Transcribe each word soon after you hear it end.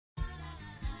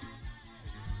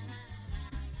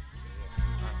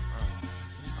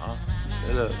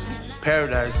Look,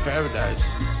 paradise,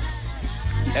 paradise.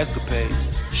 Escapades,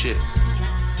 shit.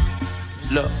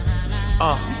 Look,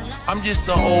 I'm just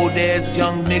an old ass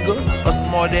young nigga, a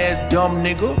smart ass dumb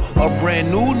nigga, a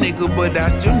brand new nigga, but I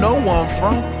still know where I'm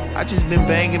from. I just been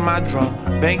banging my drum,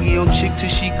 banging your chick till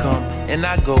she come, and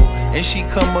I go, and she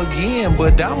come again,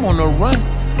 but I'm on a run.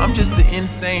 I'm just an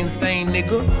insane, sane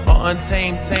nigga, a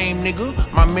untamed, tame nigga.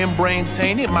 My membrane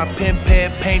tainted, my pen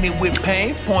pad painted with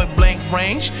pain. Point blank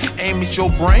range, aim at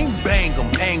your brain, bang, I'm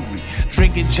angry.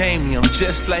 Drinking Jamie, I'm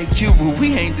just like you, but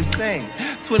we ain't the same.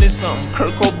 20-something,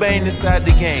 Kurt Cobain inside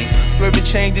the game. Swerving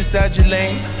change inside your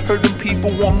lane. Heard them people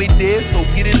want me dead, so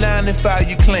get in line and file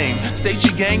your claim. State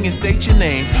your gang and state your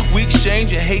name. We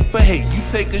exchange hate for hate. You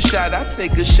take a shot, I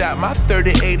take a shot. My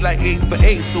 38 like 8 for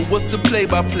 8. So what's the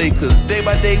play-by-play? Cause day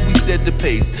by day we set the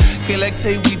pace. Can't like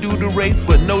Tay, we do the race,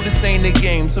 but no, this ain't a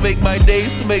game. So make my day,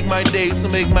 so make my day, so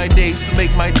make my day, so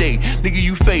make my day. Nigga,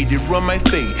 you faded, run my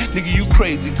fade. Nigga, you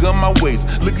crazy, gun my waist.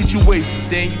 Look at your waist,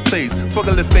 stay in your place. Fuck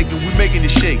all the faking, we making it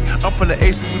shake. I'm from the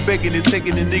ace and we baking it,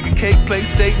 taking the nigga cake, plate,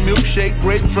 steak, milkshake,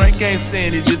 great drink. I ain't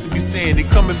saying it just to be saying it.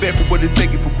 Coming back for what they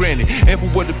take it for granted, and for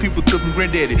what the people took from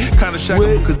granddaddy. Kinda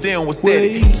shocking because they don't was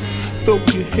steady. Throw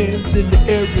your hands in the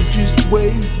air and just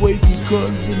wave. Wave your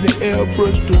guns in the air,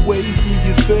 brush the waves in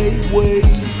your face.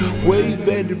 Wave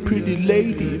at the pretty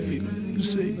lady if you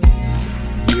say.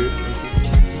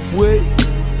 Wave.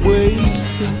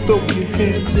 Throw your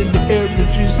hands in the air and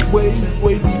just wave.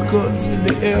 Wave your guns in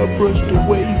the air, brush the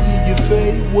waves in your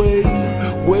face.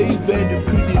 Wave at the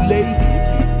pretty lady.